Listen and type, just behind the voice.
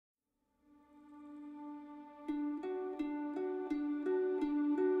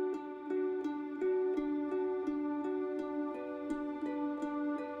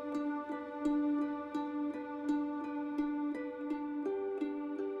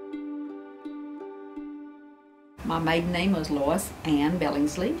My maiden name was Lois Ann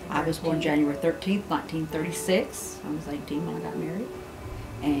Billingsley. I was born January 13th, 1936. I was 18 when I got married.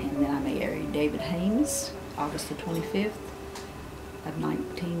 And then I married David Haymes, August the 25th of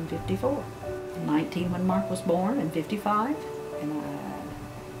 1954. 19 when Mark was born, and 55. And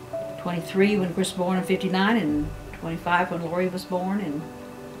 23 when Chris was born, in 59, and 25 when Lori was born, and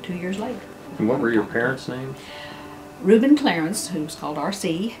 2 years later. And what were your parents' names? Reuben Clarence, who was called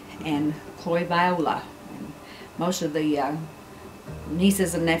R.C., and Chloe Viola. And most of the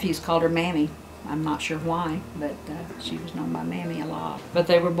nieces and nephews called her Mammy. I'm not sure why, but she was known by Mammy a lot. But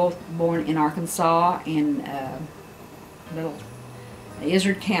they were both born in Arkansas, in little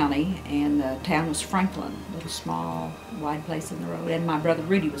Izard County, and the town was Franklin, a little small, wide place in the road. And my brother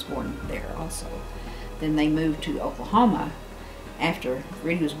Rudy was born there also. Then they moved to Oklahoma after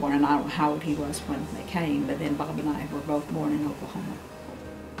Rudy was born, and I don't know how old he was when they came, but then Bob and I were both born in Oklahoma.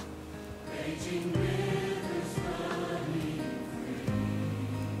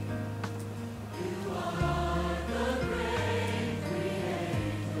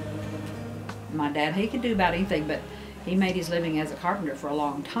 My dad, he could do about anything, but he made his living as a carpenter for a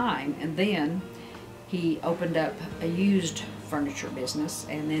long time, and then he opened up a used furniture business,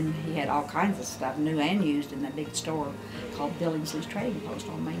 and then he had all kinds of stuff, new and used, in that big store called Billingsley's Trading Post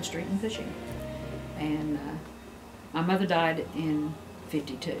on Main Street in Cushing. And my mother died in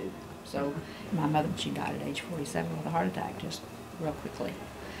 '52, so my mother, she died at age 47 with a heart attack, just real quickly.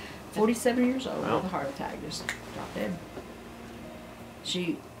 47 years old with a heart attack, just dropped dead.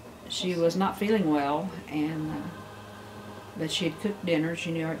 She was not feeling well, and but she had cooked dinner.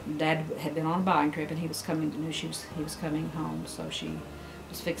 She knew her dad had been on a buying trip, and he was coming. Knew he was coming home, so she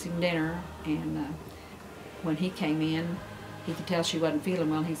was fixing dinner. And when he came in, he could tell she wasn't feeling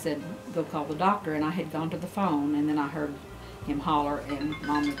well. He said, "Go call the doctor." And I had gone to the phone, and then I heard him holler, and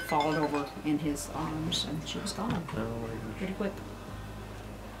Mom had fallen over in his arms, and she was gone pretty quick.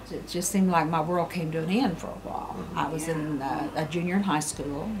 It just seemed like my world came to an end for a while. I was in a junior in high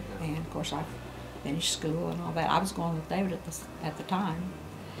school, and of course I finished school and all that. I was going with David at the time.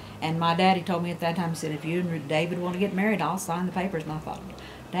 And my daddy told me at that time, he said, "If you and David want to get married, I'll sign the papers." And I thought,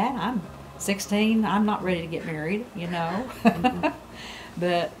 "Dad, I'm 16, I'm not ready to get married, you know."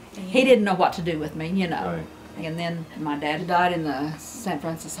 But he didn't know what to do with me, you know. Right. And then my dad died in the St.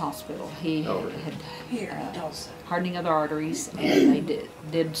 Francis Hospital. He had hardening of the arteries, and they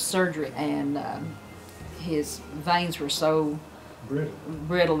did surgery, and his veins were so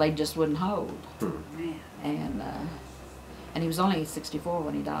brittle they just wouldn't hold. And he was only 64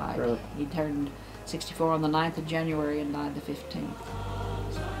 when he died. Really? He turned 64 on the 9th of January and died the 15th.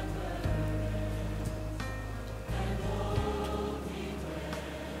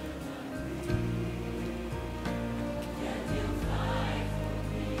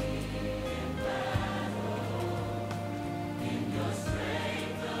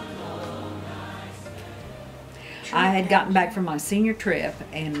 I had gotten back from my senior trip,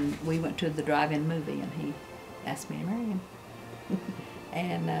 and we went to the drive-in movie, and he asked me to marry him.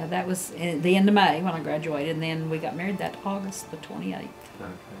 And that was at the end of May when I graduated, and then we got married that August the 28th.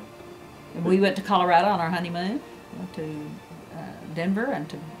 Okay. And we went to Colorado on our honeymoon. Went to Denver and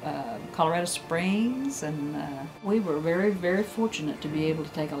to Colorado Springs, and we were very, very fortunate to be able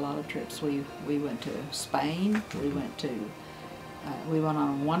to take a lot of trips. We went to Spain. We went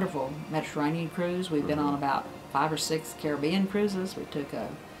on a wonderful Mediterranean cruise. We've been on about 5 or 6 Caribbean cruises. We took a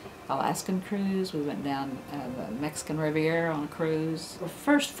Alaskan cruise. We went down the Mexican Riviera on a cruise. The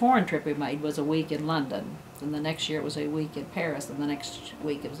first foreign trip we made was a week in London, and the next year it was a week in Paris, and the next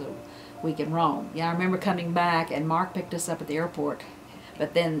week it was a week in Rome. Yeah, I remember coming back, and Mark picked us up at the airport,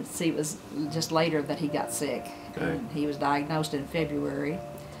 but then, see, it was just later that he got sick. Okay. And he was diagnosed in February,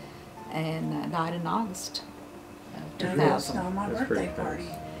 and died in August of 2000. On my birthday party.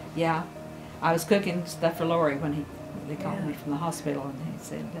 Yeah. I was cooking stuff for Lori when they called me from the hospital, and he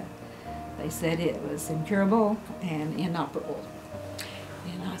said, they said it was incurable and inoperable.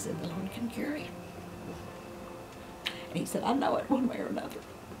 And I said, "The Lord can cure him." And he said, "I know it one way or another."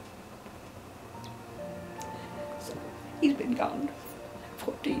 So he's been gone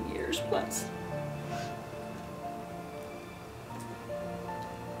 14 years plus.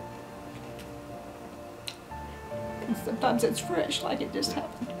 And sometimes it's fresh, like it just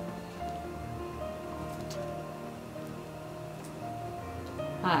happened.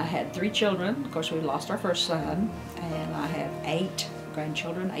 I had 3 children. Of course, we lost our first son, and I have 8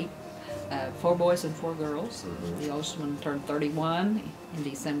 grandchildren, 4 boys and 4 girls. The oldest one turned 31 in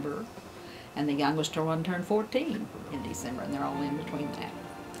December, and the youngest one turned 14 in December, and they're all in between that.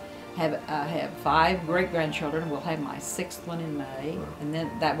 have 5 great-grandchildren. We'll have my 6th one in May, and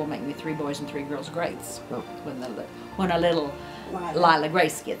then that will make me 3 boys and 3 girls Grace. Oh. When a little Lila. Lila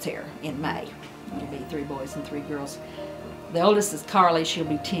Grace gets here in May. It'll be 3 boys and 3 girls. The oldest is Carly. She'll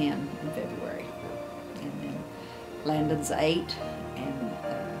be 10 in February. And then Landon's 8, and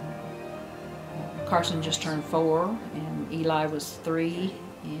Carson just turned 4, and Eli was 3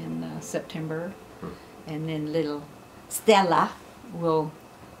 in September. And then little Stella will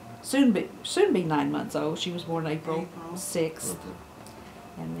soon be 9 months old. She was born April 6th.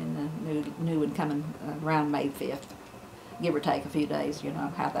 And then the new one coming around May 5th. Give or take a few days, you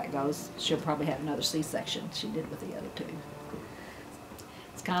know how that goes. She'll probably have another C-section. She did with the other 2.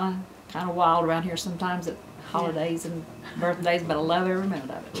 It's kind of wild around here sometimes at holidays and birthdays, but I love every minute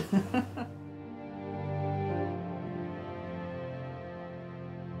of it.